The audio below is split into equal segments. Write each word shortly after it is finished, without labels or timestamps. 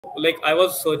like I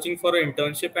was searching for an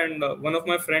internship, and one of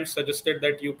my friends suggested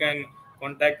that you can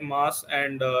contact Mass,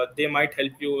 and they might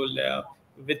help you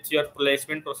with your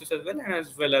placement process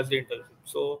as well as the internship.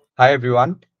 So Hi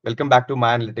everyone, welcome back to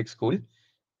My Analytics School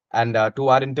and to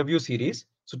our interview series.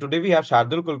 So today we have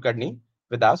Shardul Kulkarni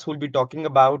with us, who will be talking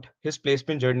about his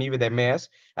placement journey with MAS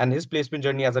and his placement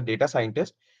journey as a data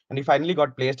scientist, and he finally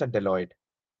got placed at Deloitte.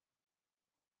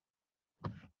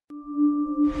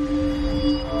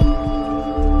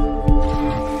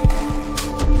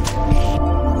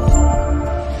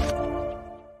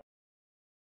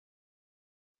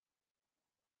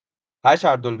 Hi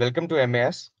Shardul, welcome to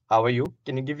MAS. How are you?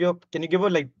 Can you give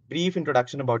a brief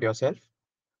introduction about yourself?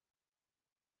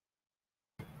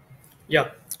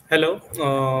 yeah, hello.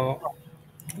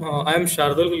 I am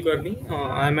Shardul Kulkarni.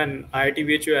 I'm an IIT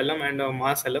BHU alum and a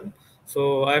Mass alum.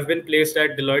 So I've been placed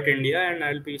at Deloitte India, and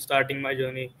I'll be starting my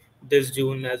journey this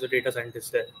June as a data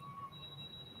scientist there.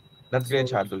 That's great,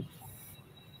 So Shardul.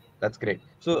 That's great.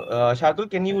 So Shardul,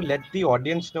 can you let the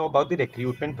audience know about the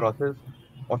recruitment process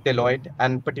of Deloitte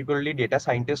and particularly data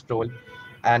scientist role?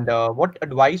 And what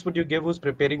advice would you give who's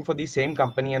preparing for the same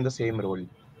company and the same role?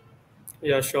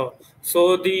 yeah, sure.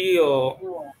 So the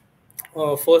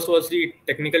first was the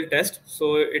technical test.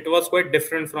 So it was quite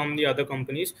different from the other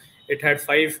companies. It had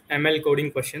five ML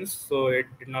coding questions, so it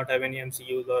did not have any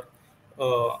MCUs or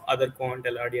other quant,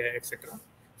 LRDI, etc.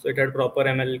 So it had proper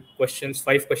ML questions,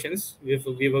 five questions. We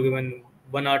were given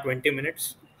 1 hour 20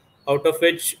 minutes, out of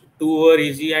which two were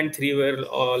easy and three were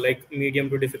like medium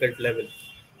to difficult level.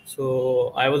 So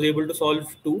I was able to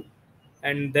solve two,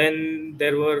 and then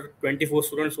there were 24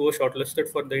 students who were shortlisted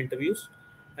for the interviews,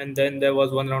 and then there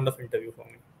was one round of interview for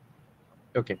me.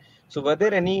 Okay. So were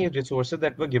there any resources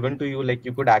that were given to you, like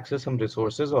you could access some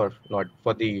resources or not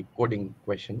for the coding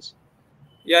questions?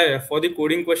 Yeah, for the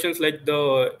coding questions, like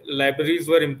the libraries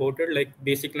were imported, like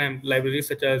basic libraries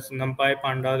such as NumPy,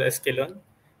 Pandas, sklearn,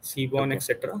 Seaborn, Okay.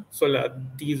 etc. So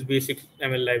these basic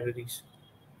ML libraries.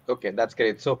 Okay, that's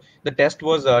great. So the test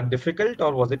was difficult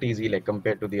or was it easy like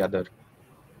compared to the other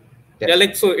Yeah, test?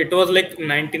 like so it was like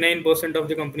 99% of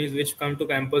the companies which come to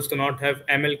campus do not have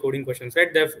ML coding questions,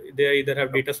 right? They either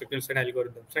have Okay. data structures and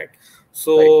algorithms, right?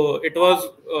 Right. So it was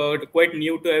quite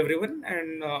new to everyone,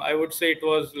 and I would say it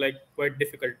was like quite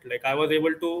difficult. Like I was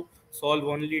able to solve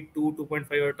only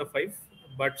 2.5 out of 5,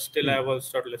 but still Hmm. I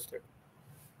was shortlisted.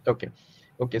 Okay.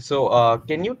 Okay. So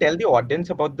can you tell the audience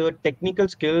about the technical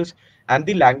skills and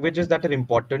the languages that are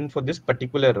important for this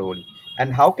particular role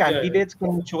and how Yeah, yeah. candidates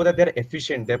can show that they're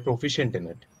efficient, they're proficient in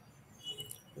it?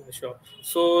 Yeah, sure.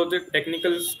 So the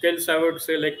technical skills, I would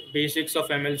say, like basics of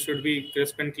ML should be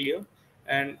crisp and clear,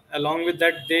 and along with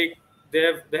that, they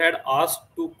had asked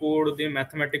to code the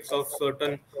mathematics of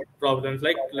certain problems,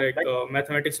 like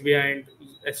mathematics behind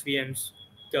SVMs,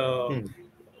 uh, Hmm.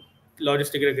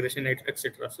 logistic regression,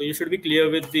 etc. So you should be clear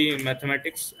with the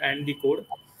mathematics and the code.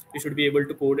 You should be able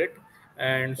to code it,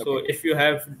 and so Okay. if you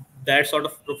have that sort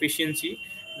of proficiency,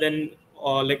 then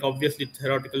like obviously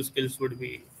theoretical skills would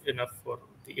be enough for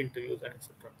the interviews and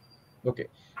etc. Okay,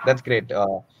 that's great.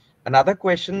 Another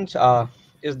question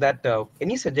is that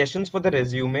any suggestions for the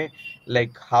resume,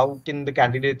 like how can the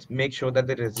candidates make sure that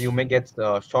the resume gets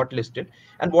shortlisted,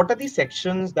 and what are the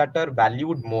sections that are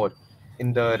valued more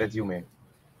in the resume?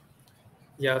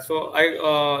 Yeah, so I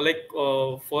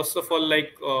first of all,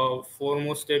 like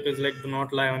foremost step is like do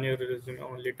not lie on your resume.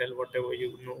 Only tell whatever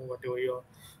you know, whatever you're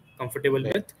comfortable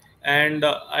Right. with. And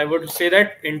I would say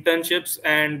that internships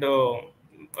and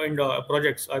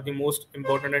projects are the most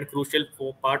important and crucial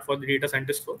part for the data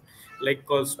scientist role. Like,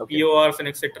 cause Okay. PORs and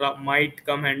etc. might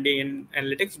come handy in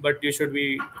analytics, but you should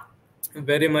be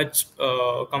very much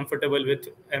comfortable with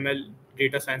ML,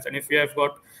 data science, and if you have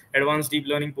got advanced deep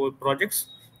learning projects,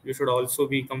 you should also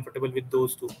be comfortable with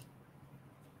those too.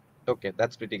 Okay,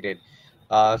 that's pretty great.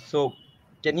 So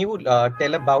can you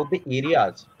tell about the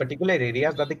areas, particular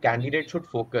areas that the candidate should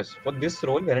focus for this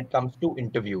role when it comes to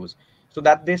interviews, so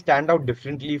that they stand out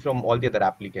differently from all the other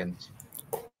applicants?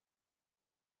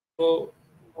 So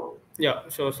yeah,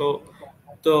 sure. So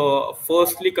the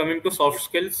firstly coming to soft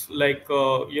skills, like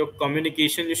your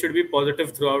communication, you should be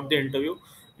positive throughout the interview.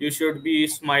 You should be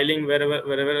smiling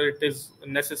wherever it is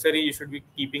necessary. You should be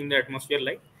keeping the atmosphere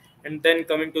light. And then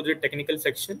coming to the technical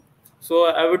section, so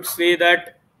I would say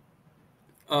that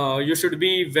you should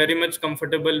be very much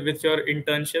comfortable with your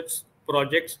internships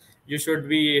projects. You should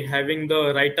be having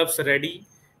the write-ups ready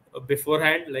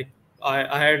beforehand. Like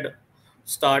I had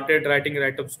started writing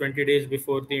write-ups 20 days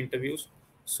before the interviews,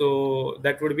 so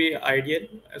that would be ideal,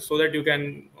 so that you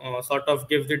can sort of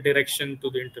give the direction to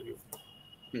the interview.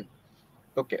 Hmm.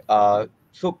 Okay.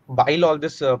 So while all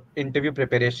this interview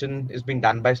preparation is being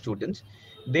done by students,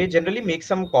 they generally make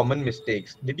some common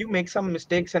mistakes. Did you make some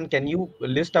mistakes, and can you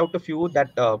list out a few that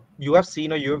you have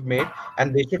seen or you have made,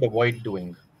 and they should avoid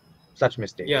doing such Yeah,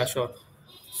 mistakes? sure.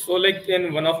 So, like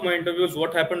in one of my interviews,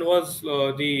 what happened was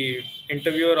the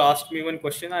interviewer asked me one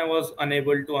question. I was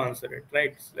unable to answer it.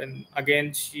 Right, and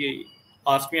again she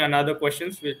asked me another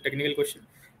questions with technical question.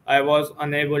 I was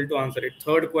unable to answer it.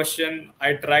 Third question,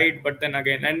 I tried, but then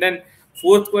again, and then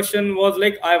fourth question was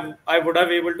like I would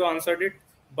have able to answer it,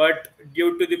 but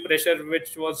due to the pressure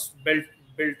which was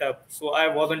built up, so I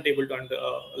wasn't able to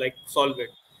like solve it.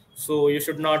 So you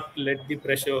should not let the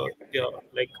pressure, yeah,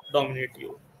 like dominate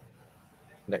you.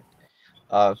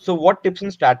 Right. So what tips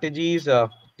and strategies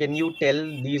can you tell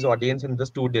these audience and the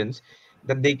students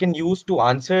that they can use to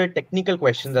answer technical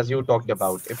questions as you talked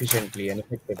about efficiently and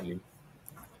effectively?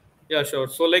 Yeah, sure.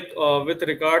 So, like with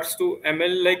regards to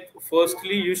ML, like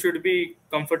firstly, you should be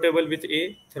comfortable with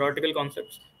a theoretical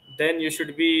concepts. Then you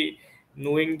should be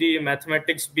knowing the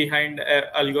mathematics behind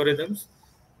algorithms.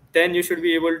 Then you should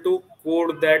be able to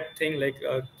code that thing like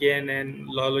KNN,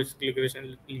 logical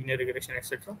regression, linear regression,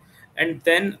 etc. And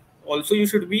then also you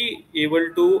should be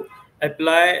able to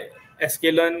apply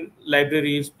sklearn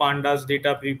libraries, pandas,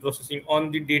 data pre-processing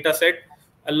on the data set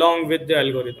along with the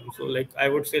algorithm. So like I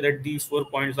would say that these 4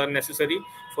 points are necessary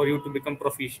for you to become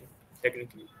proficient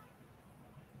technically.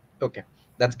 Okay,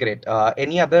 that's great.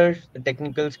 Any other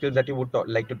technical skills that you would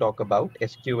like to talk about,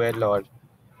 SQL or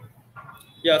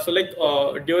Yeah, so like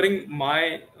during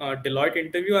my Deloitte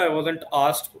interview, I wasn't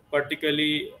asked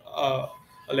particularly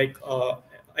like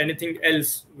anything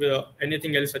else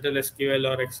such as SQL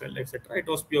or Excel, etc. It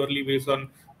was purely based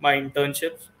on my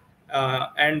internships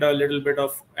and a little bit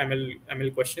of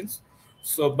ML questions.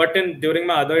 So, but in during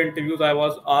my other interviews, I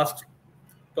was asked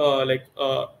like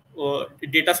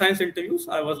data science interviews.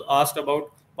 I was asked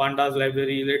about pandas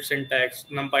library, its syntax,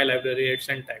 numpy library, its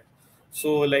syntax.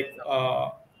 So like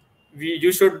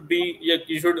you should be, yeah,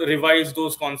 you should revise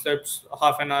those concepts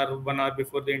half an hour, 1 hour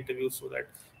before the interview so that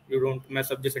you don't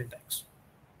mess up the syntax.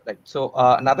 like so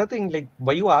another thing, like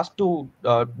were you asked to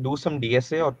do some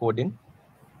DSA or coding,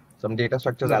 some data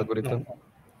structures No, no, algorithm?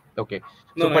 Okay,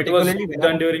 so no. It was particularly when I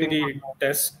done was during sitting the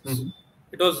tests. on.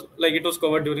 It was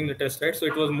covered during the test, right? So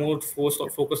it was more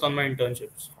focused on my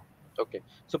internships. Okay.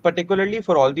 So particularly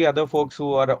for all the other folks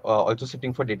who are also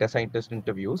sitting for data scientist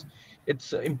interviews,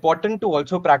 it's important to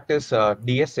also practice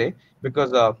DSA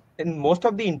because in most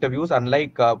of the interviews,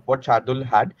 unlike what Shardul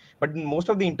had, but in most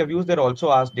of the interviews, they're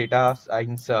also asked data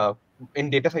science. In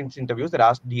data science interviews, they're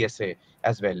asked DSA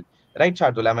as well, right,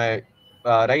 Shardul? Am I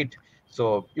right?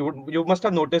 So you must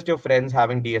have noticed your friends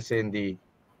having DSA in the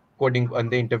coding on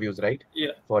the interviews, right,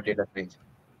 Yeah, for data science.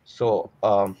 So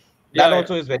that yeah, yeah.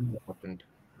 also is very important.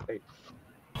 Right.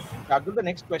 Shardul, the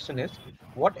next question is,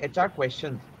 what HR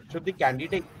questions should the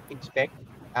candidate expect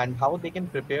and how they can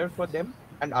prepare for them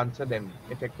and answer them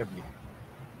effectively?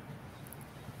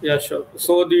 Yeah, sure.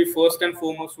 So the first and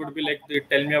foremost would be like the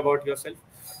tell me about yourself.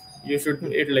 You should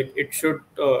Hmm. it should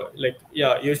like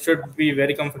yeah, you should be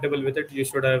very comfortable with it. You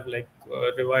should have like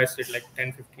revised it like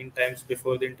 10, 15 times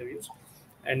before the interviews.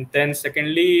 And then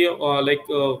secondly,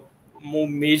 more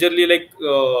majorly like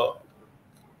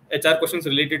HR questions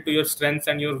related to your strengths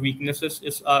and your weaknesses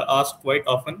is are asked quite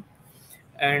often.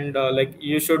 And like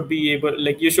you should be able,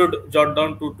 like you should jot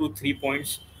down 2 to 3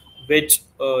 points which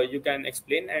you can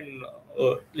explain. And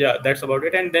yeah, that's about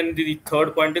it. And then the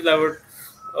third point is I would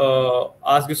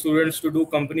ask the students to do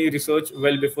company research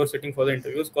well before sitting for the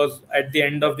interviews, because at the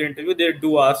end of the interview they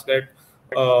do ask that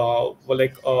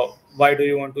why do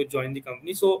you want to join the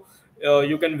company. So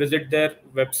you can visit their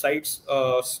websites,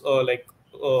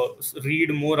 read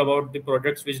more about the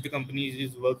projects which the company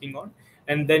is working on,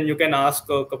 and then you can ask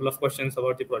a couple of questions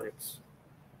about the projects.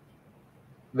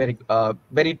 Very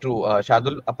true,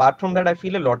 Shardul. Apart from that, I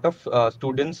feel a lot of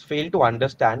students fail to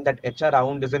understand that HR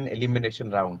round is an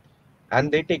elimination round, and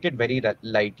they take it very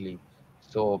lightly.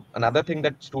 So another thing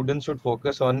that students should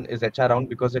focus on is HR round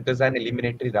because it is an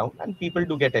eliminatory round, and people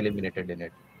do get eliminated in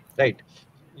it, right?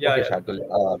 Yeah, Okay, yeah,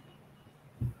 Shardul.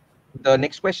 The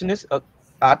next question is,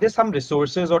 are there some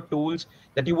resources or tools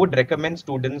that you would recommend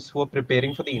students who are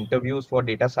preparing for the interviews for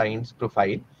data science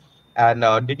profile? And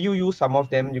did you use some of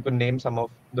them? You can name some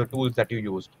of the tools that you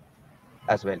used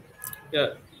as well.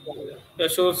 yeah. Yeah,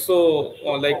 sure. So,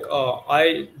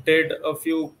 I did a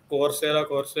few Coursera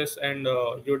courses and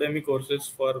Udemy courses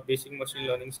for basic machine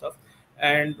learning stuff,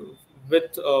 and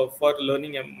with for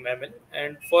learning ML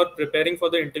and for preparing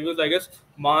for the interviews. I guess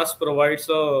Mars provides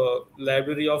a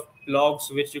library of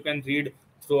blogs which you can read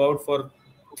throughout for.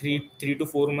 3 to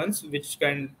 4 months, which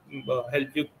can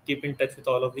help you keep in touch with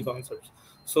all of the concepts.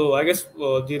 So I guess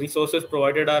the resources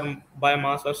provided are by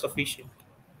mass are sufficient.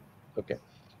 Okay.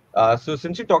 So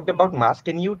since you talked about mass,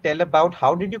 can you tell about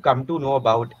how did you come to know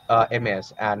about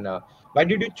MS and why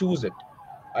did you choose it?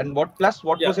 And what Yeah.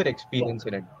 was your experience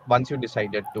in it once you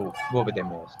decided to go with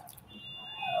MS?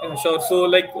 Yeah, sure. So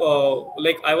like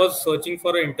I was searching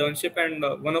for an internship, and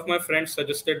one of my friends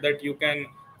suggested that you can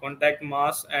contact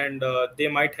Mass, and they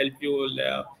might help you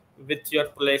with your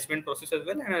placement process as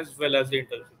well as the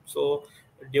internship. So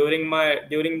during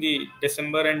the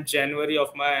December and January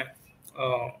of my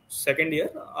second year,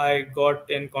 I got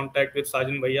in contact with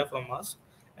Sajan Bhaiya from Mass,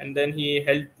 and then he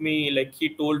helped me. Like he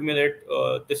told me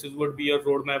that this is would be your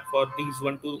roadmap for these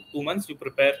 1 to 2 months. You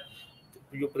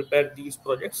prepare these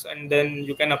projects, and then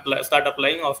you can start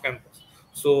applying off campus.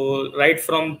 So right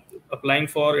from applying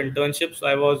for internships,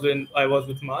 I was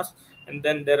with Mars, and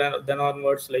then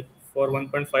onwards, like for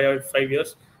 1.5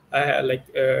 years,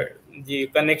 the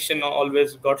connection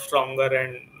always got stronger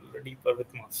and deeper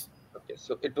with Mars. Okay,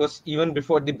 so it was even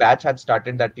before the batch had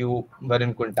started that you were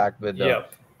in contact with the Yeah.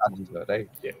 Aditya, right?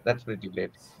 Yeah. That's pretty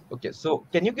great. Okay, so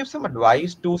can you give some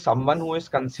advice to someone who is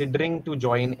considering to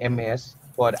join MS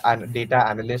for an data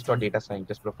analyst or data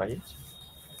scientist profiles?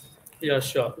 Yeah,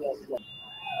 sure.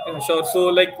 Yeah, sure. So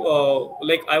like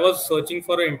I was searching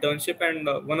for an internship,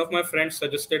 and one of my friends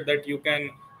suggested that you can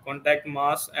contact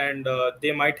Mass, and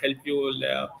they might help you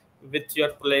with your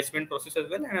placement process as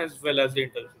well as the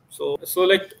internship. So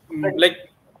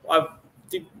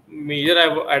the major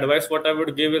advice what I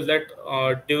would give is that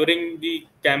during the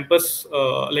campus,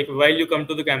 like while you come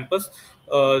to the campus,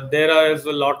 is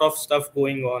a lot of stuff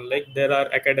going on. Like there are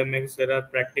academics, there are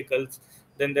practicals,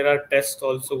 then there are tests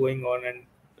also going on, and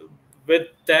with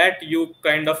that you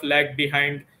kind of lag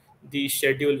behind the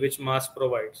schedule which mass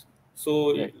provides.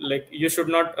 So Right. like you should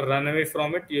not run away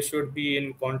from it. You should be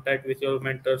in contact with your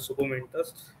mentors, super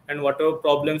mentors, and whatever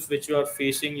problems which you are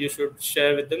facing you should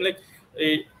share with them.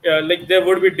 Like there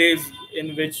would be days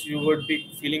in which you would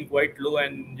be feeling quite low,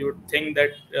 and you would think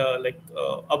that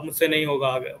अब मुझसे नहीं होगा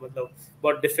आगे, मतलब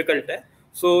बहुत difficult है.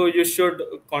 So you should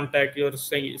contact your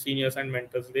seniors and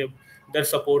mentors. Their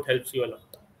support helps you a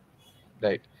lot.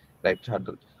 Right, right,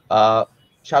 Shardul. Uh,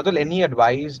 Shardul, any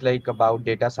advice like about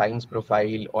data science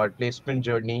profile or placement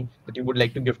journey that you would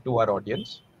like to give to our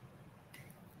audience?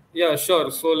 Yeah,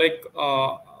 sure. So like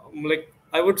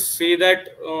I would say that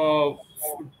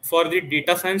for the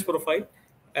data science profile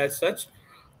as such,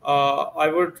 I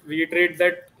would reiterate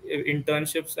that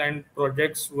internships and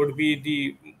projects would be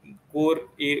the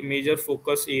major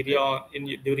focus Right,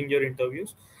 area during your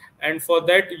interviews, and for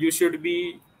that you should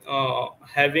be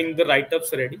having the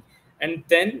write-ups ready, and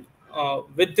then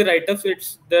with the write-ups,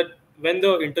 it's that when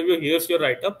the interviewer hears your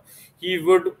write-up, he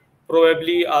would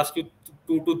probably ask you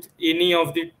to any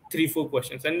of the 3 4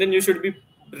 questions, and then you should be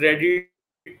ready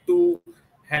to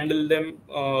handle them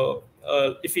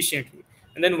efficiently.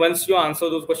 And then once you answer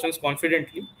those questions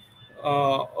confidently,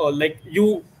 like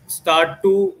you start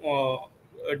to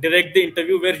direct the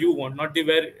interview where you want, not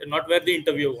where the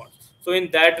interviewer wants. So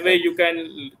in that way right. you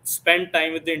can spend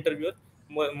time with the interviewer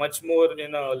much more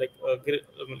in a like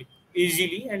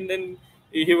easily, and then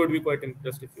he would be quite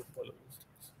impressed if you follow these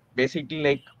things. Basically,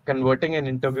 like converting an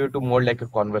interview to more like a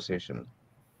conversation,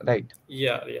 right?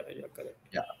 Yeah, yeah, yeah, correct.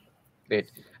 Yeah,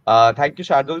 great. Thank you,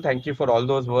 Shardul. Thank you for all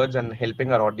those words and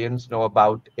helping our audience know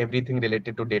about everything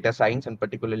related to data science and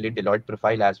particularly Deloitte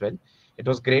profile as well. It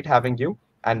was great having you,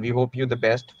 and we hope you the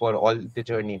best for all the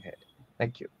journey ahead.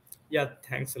 Thank you. Yeah,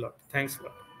 thanks a lot. Thanks a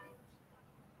lot.